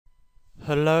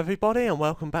Hello everybody and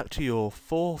welcome back to your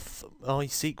fourth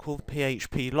MySQL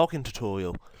PHP login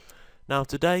tutorial. Now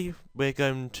today we're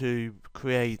going to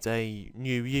create a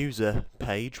new user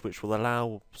page which will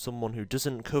allow someone who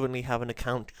doesn't currently have an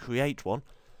account to create one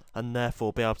and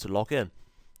therefore be able to log in.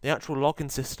 The actual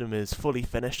login system is fully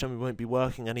finished and we won't be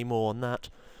working anymore on that,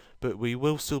 but we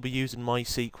will still be using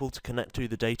MySQL to connect to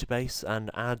the database and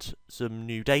add some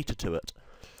new data to it.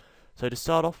 So to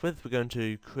start off with, we're going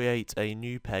to create a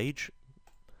new page.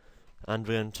 And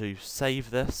we're going to save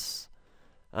this,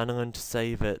 and I'm going to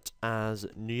save it as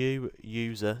new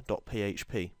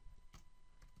user.php.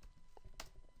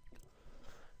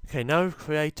 Okay, now we've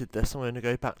created this, I'm going to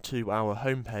go back to our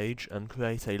home page and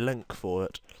create a link for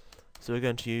it. So we're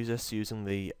going to use this using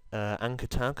the anchor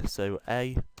tag, so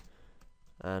A,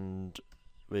 and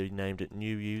we named it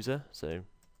new user, so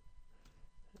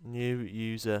new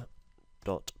user.php,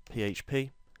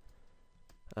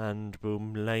 and we'll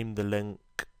name the link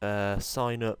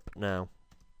sign up now,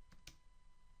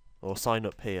 or sign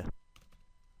up here.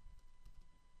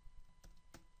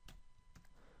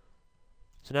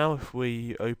 So now if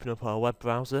we open up our web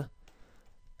browser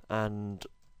and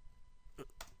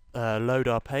load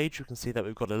our page, we can see that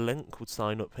we've got a link called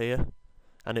sign up here,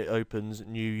 and it opens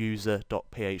new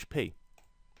user.php.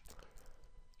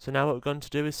 So now what we're going to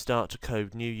do is start to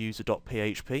code new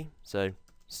user.php. So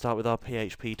start with our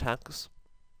PHP tags.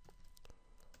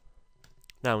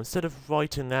 Now, instead of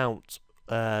writing out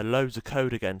loads of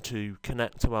code again to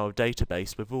connect to our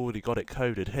database, we've already got it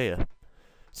coded here.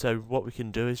 So what we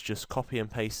can do is just copy and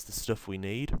paste the stuff we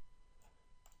need,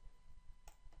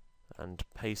 and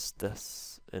paste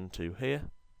this into here.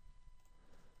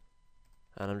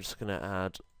 And I'm just going to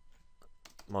add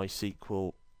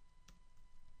MySQL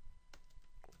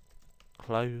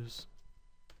close.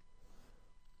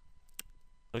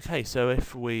 Okay, so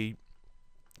if we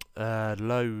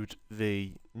load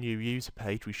the new user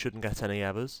page, we shouldn't get any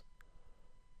errors.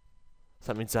 So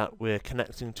that means that we're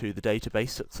connecting to the database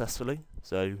successfully,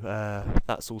 so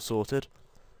that's all sorted.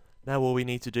 Now all we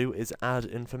need to do is add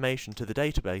information to the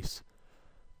database.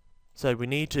 So we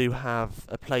need to have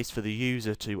a place for the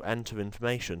user to enter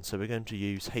information, so we're going to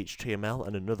use HTML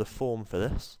and another form for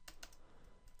this.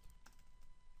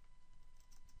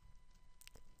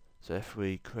 So if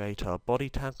we create our body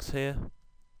tags here,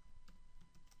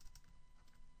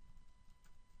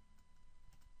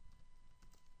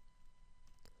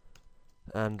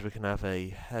 and we can have a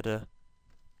header,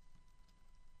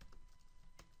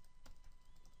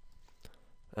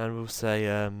 and we'll say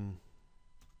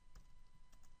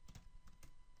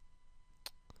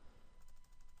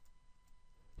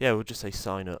we'll just say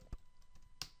sign up.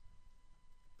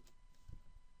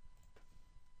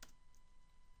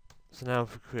 So now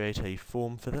if we create a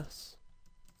form for this,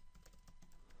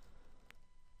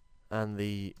 and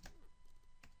the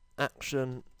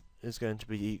action is going to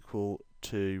be equal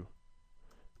to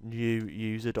new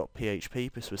user.php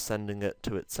because we're sending it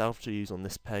to itself to use on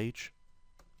this page,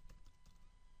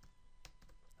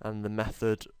 and the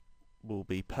method will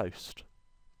be post.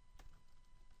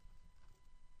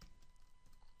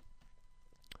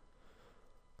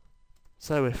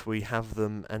 So if we have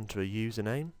them enter a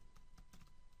username,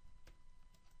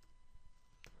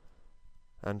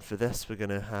 and for this we're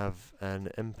going to have an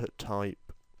input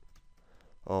type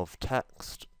of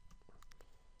text,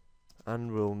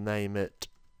 and we'll name it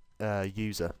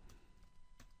user.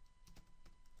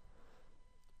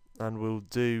 And we'll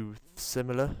do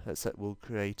similar, except we'll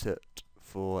create it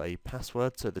for a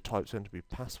password, so the type's going to be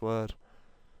password,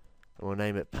 and we'll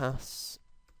name it pass,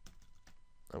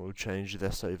 and we'll change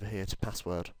this over here to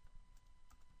password.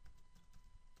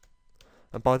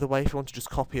 And by the way, if you want to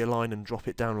just copy a line and drop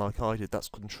it down like I did, that's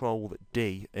Control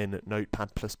D in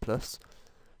Notepad++.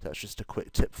 That's just a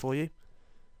quick tip for you.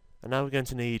 And now we're going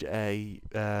to need a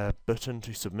button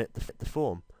to submit the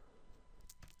form.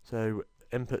 So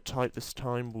input type this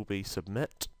time will be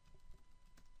submit,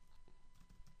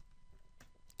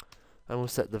 and we'll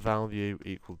set the value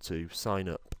equal to sign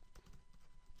up.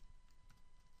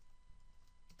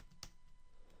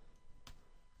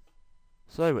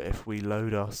 So if we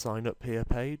load our sign up here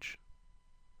page,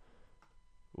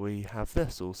 we have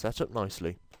this all set up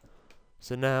nicely.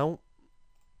 So now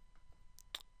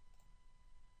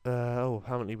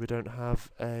apparently we don't have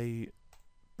a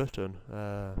button,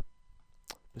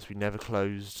 because we never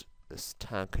closed this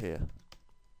tag here.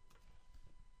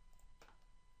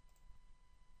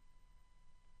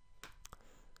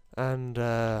 And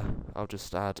I'll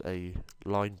just add a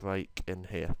line break in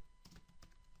here.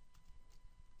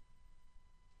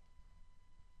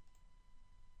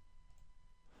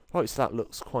 Right, so that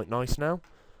looks quite nice now.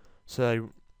 So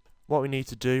what we need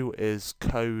to do is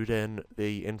code in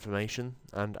the information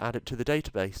and add it to the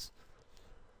database.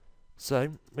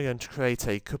 So we're going to create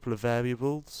a couple of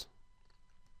variables.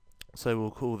 So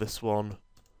we'll call this one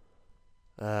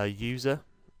user,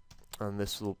 and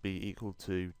this will be equal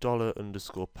to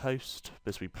 $_post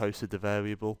because we posted the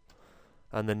variable,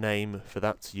 and the name for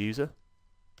that's user.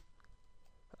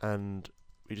 And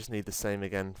we just need the same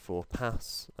again for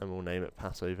pass, and we'll name it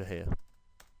pass over here.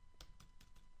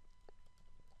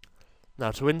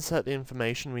 Now to insert the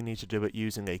information we need to do it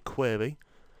using a query.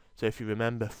 So if you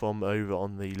remember from over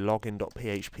on the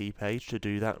login.php page, to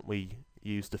do that we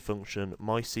use the function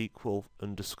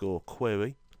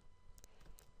MySQL_query.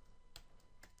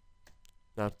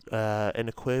 Now in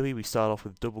a query we start off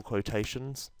with double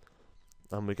quotations,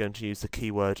 and we're going to use the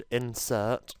keyword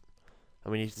insert,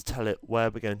 and we need to tell it where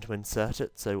we're going to insert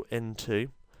it, so into.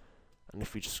 And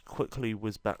if we just quickly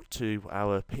whiz back to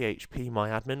our PHP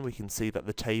MyAdmin, we can see that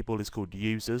the table is called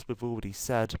users. We've already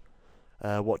said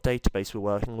what database we're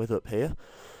working with up here.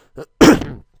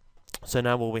 So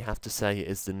now all we have to say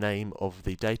is the name of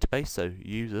the database, so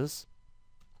users.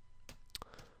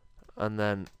 And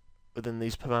then within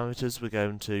these parameters we're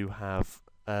going to have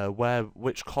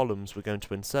which columns we're going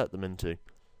to insert them into.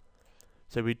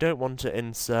 So we don't want to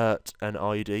insert an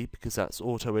ID because that's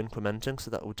auto-incrementing, so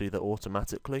that will do that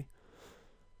automatically.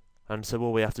 And so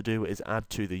all we have to do is add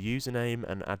to the username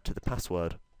and add to the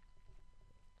password.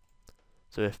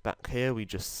 So if back here we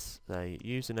just say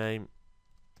username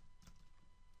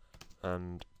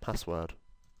and password.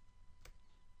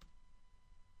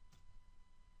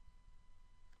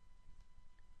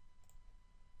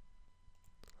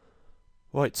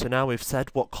 Right, so now we've said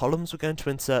what columns we're going to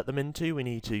insert them into, we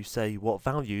need to say what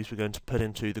values we're going to put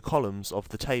into the columns of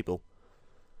the table.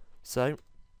 So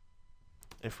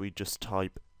if we just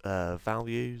type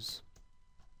values,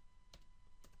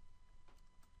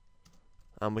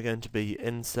 and we're going to be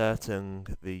inserting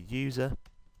the user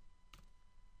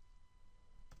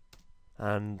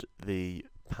and the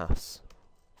pass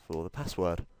for the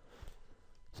password.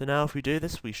 So now if we do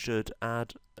this we should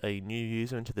add a new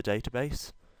user into the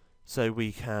database, so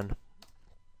we can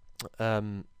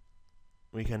add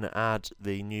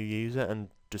the new user and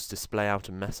just display out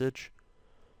a message.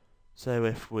 So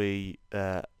if we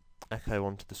echo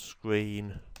onto the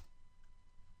screen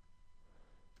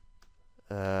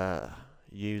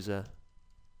user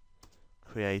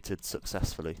created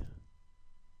successfully.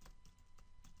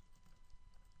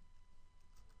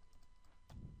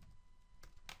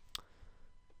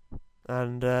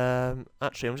 And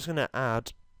actually I'm just going to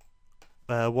add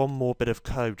one more bit of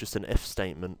code, just an if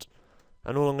statement.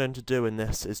 And all I'm going to do in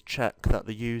this is check that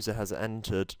the user has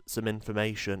entered some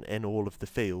information in all of the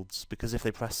fields, because if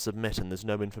they press submit and there's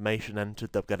no information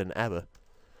entered, they'll get an error.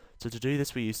 So to do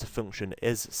this we use the function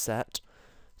isSet.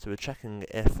 So we're checking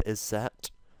if isSet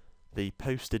the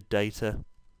posted data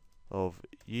of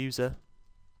user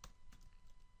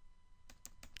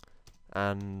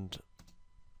and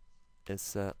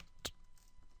isSet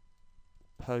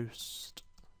post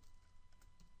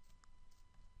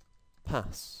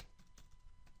pass.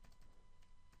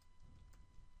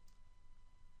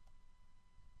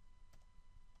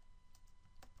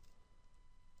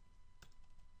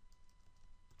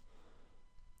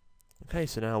 Okay,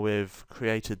 so now we've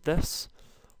created this.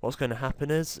 What's going to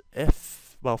happen is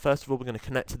first of all we're going to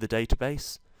connect to the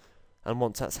database, and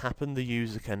once that's happened the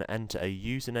user can enter a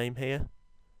username here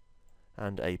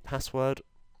and a password,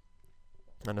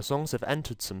 and as long as they've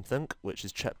entered something, which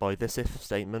is checked by this if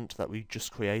statement that we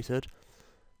just created,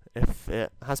 if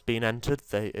it has been entered,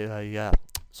 a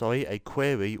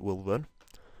query will run,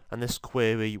 and this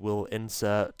query will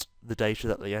insert the data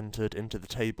that they entered into the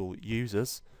table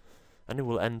users, and it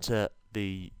will enter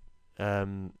the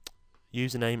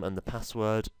username and the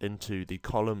password into the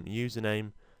column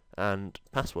username and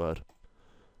password.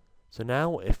 So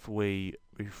now if we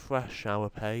refresh our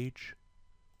page,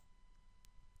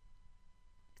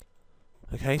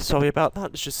 okay, sorry about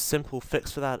that, it's just a simple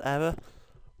fix for that error.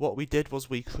 What we did was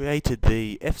we created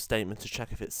the if statement to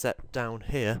check if it's set down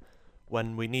here,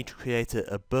 when we need to create it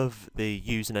above the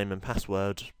username and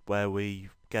password where we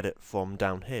get it from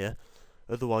down here.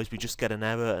 Otherwise we just get an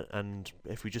error, and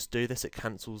if we just do this it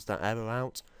cancels that error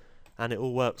out and it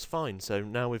all works fine. So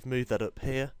now we've moved that up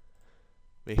here,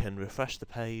 we can refresh the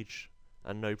page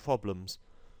and no problems.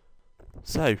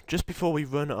 So just before we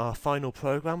run our final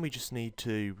program we just need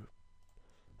to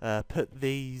put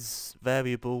these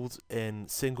variables in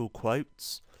single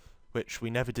quotes, which we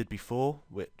never did before,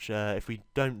 which if we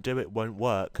don't do it won't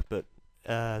work, but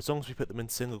as long as we put them in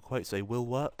single quotes they will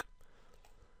work.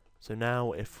 So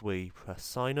now if we press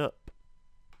sign up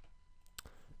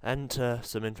enter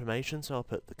some information. So I'll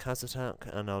put TheKasattack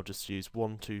and I'll just use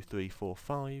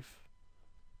 12345.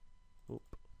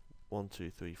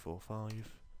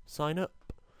 12345. Sign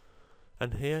up.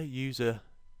 And here, user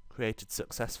created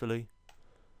successfully.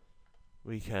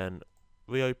 We can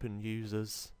reopen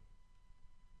users.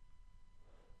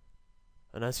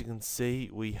 And as you can see,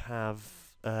 we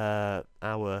have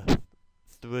our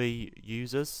 3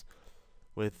 users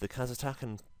with TheKasattack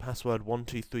and password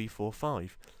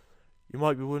 12345. You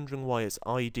might be wondering why it's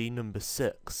ID number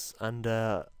 6, and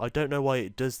I don't know why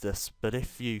it does this, but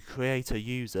if you create a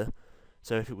user,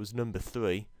 so if it was number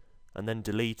 3, and then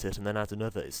delete it and then add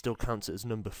another, it still counts it as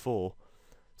number 4.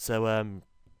 So I'm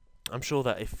sure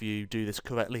that if you do this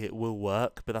correctly it will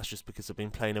work, but that's just because I've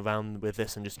been playing around with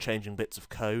this and just changing bits of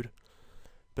code.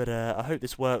 But I hope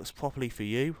this works properly for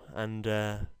you, and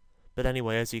but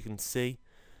anyway, as you can see,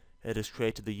 it has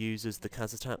created the users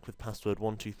TheKasattack with password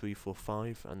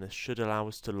 12345, and this should allow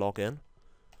us to log in.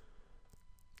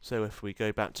 So if we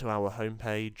go back to our home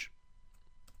page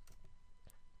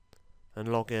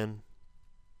and log in,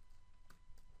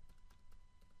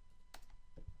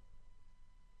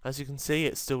 as you can see,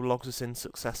 it still logs us in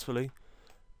successfully.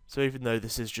 So even though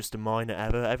this is just a minor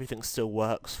error, everything still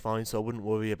works fine, so I wouldn't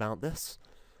worry about this.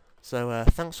 So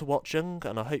thanks for watching,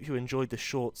 and I hope you enjoyed this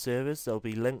short series. There'll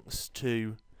be links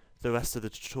to the rest of the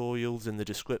tutorials in the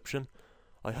description.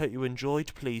 I hope you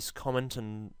enjoyed. Please comment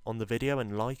on the video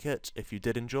and like it if you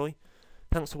did enjoy.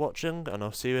 Thanks for watching, and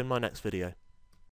I'll see you in my next video.